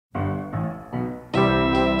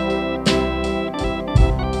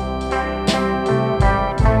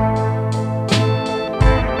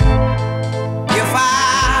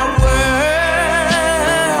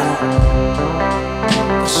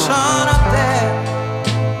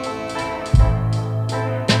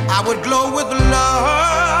flow with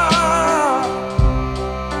love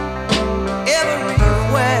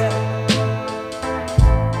everywhere.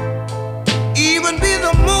 Even be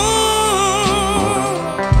the moon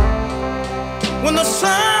when the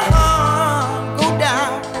sun go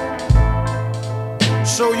down,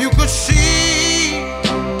 so you could see,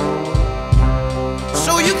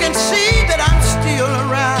 so you can see that I'm still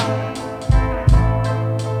around.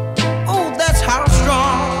 Oh, that's how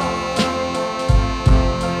strong,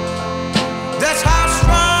 that's how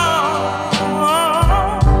strong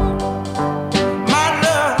my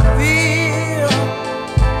love is.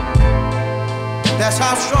 That's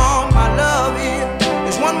how strong my love is.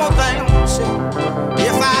 There's one more thing I want to say.